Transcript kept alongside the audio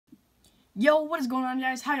Yo, what is going on,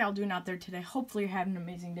 guys? How y'all doing out there today? Hopefully you're having an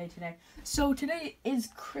amazing day today. So today is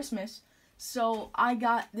Christmas, so I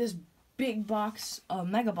got this big box,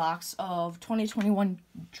 mega box of 2021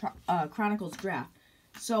 Chronicles draft.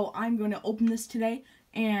 So I'm going to open this today,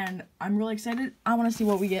 and I'm really excited. I want to see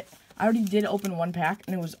what we get. I already did open one pack,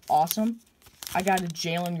 and it was awesome. I got a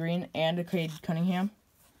Jalen Green and a Cade Cunningham,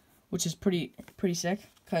 which is pretty sick,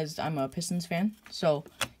 because I'm a Pistons fan. So,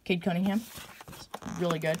 Cade Cunningham,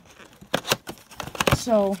 really good.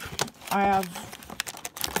 So, I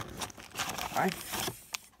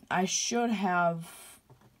should have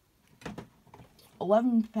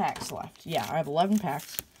 11 packs left. Yeah, I have 11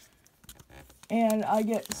 packs. And I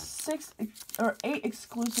get 8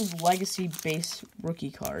 exclusive Legacy base rookie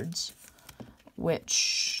cards.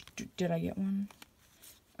 Which, did I get one?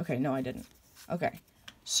 Okay, no I didn't. Okay,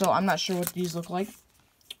 so I'm not sure what these look like,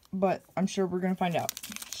 but I'm sure we're going to find out.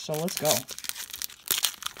 So let's go.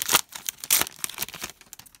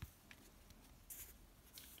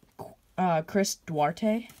 Chris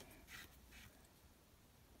Duarte.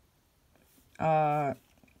 Let's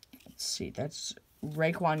see, that's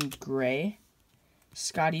Raekwon Gray,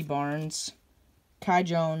 Scotty Barnes, Kai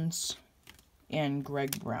Jones, and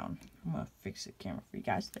Greg Brown. I'm gonna fix the camera for you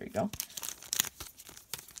guys. There you go.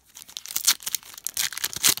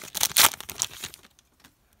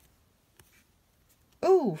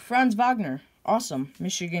 Ooh, Franz Wagner. Awesome.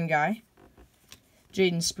 Michigan guy.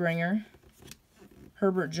 Jaden Springer.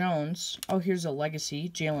 Herbert Jones. Oh, here's a legacy.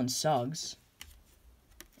 Jalen Suggs.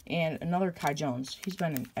 And another Kai Jones. He's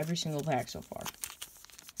been in every single pack so far,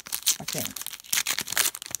 I think.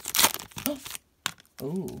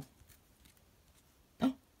 Ooh.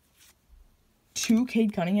 Oh. 2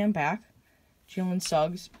 Cade Cunningham pack. Jalen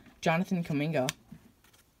Suggs. Jonathan Kuminga.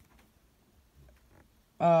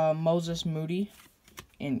 Moses Moody.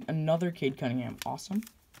 And another Cade Cunningham. Awesome.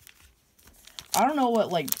 I don't know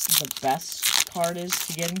what, like, the best card is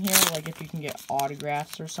to get in here. Like, if you can get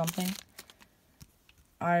autographs or something.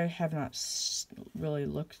 I have not really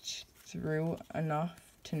looked through enough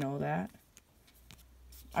to know that.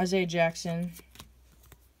 Isaiah Jackson.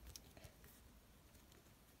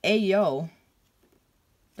 Ayo.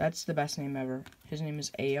 That's the best name ever. His name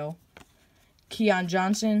is Ayo. Keon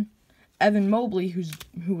Johnson. Evan Mobley,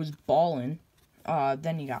 who was balling.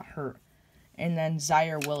 Then he got hurt. And then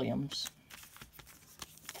Zaire Williams.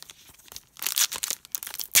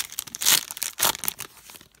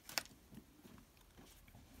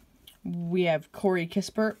 We have Corey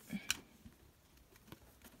Kispert.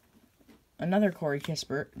 Another Corey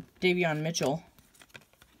Kispert. Davion Mitchell.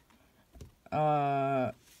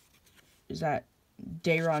 Is that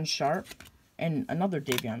Day'Ron Sharp? And another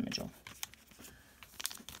Davion Mitchell.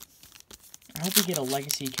 I hope we get a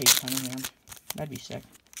legacy Cade Cunningham. That'd be sick.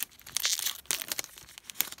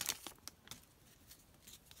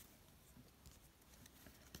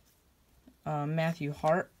 Matthew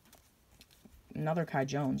Hart. Another Kai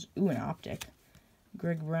Jones. Ooh, an optic.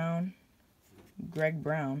 Greg Brown.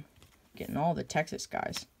 Getting all the Texas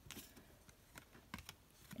guys.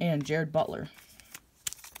 And Jared Butler.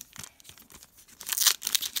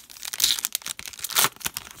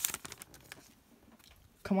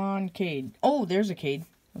 Come on, Cade. Oh, there's a Cade.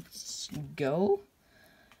 Let's go.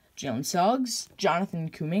 Jalen Suggs. Jonathan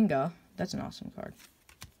Kuminga. That's an awesome card.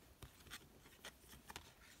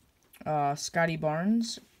 Scotty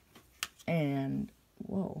Barnes. And,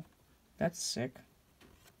 whoa, that's sick.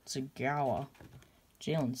 It's a Gawa.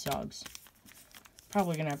 Jalen Suggs.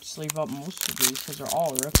 Probably going to have to sleeve up most of these because they're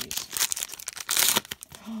all rookies.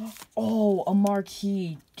 Oh, a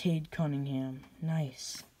marquee Cade Cunningham.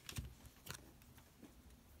 Nice.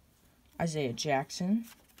 Isaiah Jackson.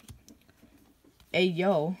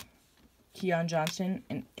 Ayo. Keon Johnson.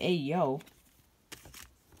 And Ayo.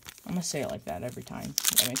 I'm going to say it like that every time.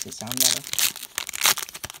 That makes it sound better.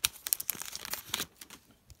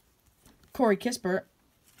 Corey Kispert,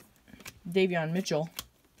 Davion Mitchell,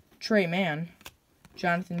 Trey Mann,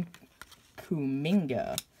 Jonathan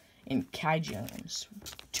Kuminga, and Kai Jones.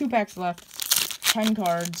 2 packs left, 10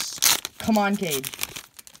 cards. Come on, Cade.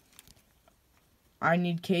 I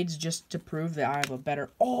need Cade's just to prove that I have a better...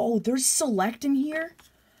 Oh, there's Select in here?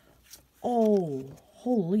 Oh,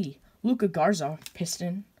 holy. Luka Garza,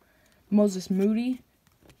 Piston. Moses Moody,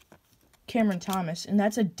 Cameron Thomas, and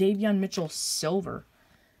that's a Davion Mitchell Silver.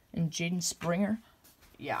 And Jaden Springer.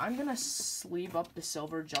 Yeah, I'm going to sleeve up the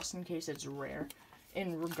silver just in case it's rare.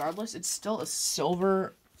 And regardless, it's still a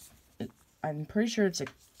silver. I'm pretty sure it's a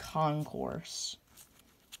concourse.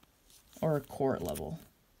 Or a court level.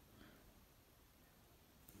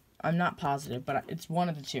 I'm not positive, but it's one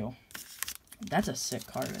of the two. That's a sick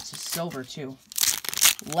card. It's a silver, too.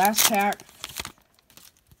 Last pack.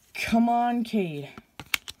 Come on, Cade.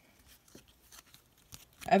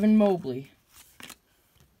 Evan Mobley.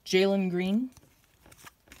 Jalen Green.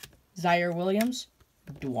 Zaire Williams.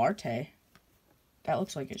 Duarte. That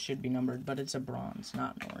looks like it should be numbered, but it's a bronze,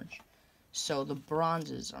 not an orange. So the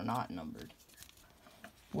bronzes are not numbered,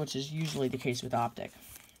 which is usually the case with Optic.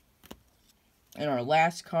 And our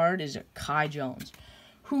last card is a Kai Jones,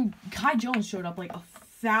 Kai Jones showed up like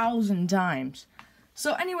 1,000 times.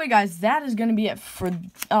 So anyway, guys, that is going to be it for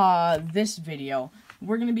this video.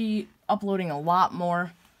 We're going to be uploading a lot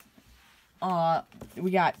more.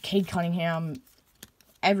 We got Cade Cunningham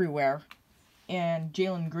everywhere, and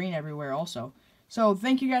Jalen Green everywhere also. So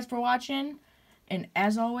thank you guys for watching, and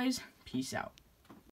as always, peace out.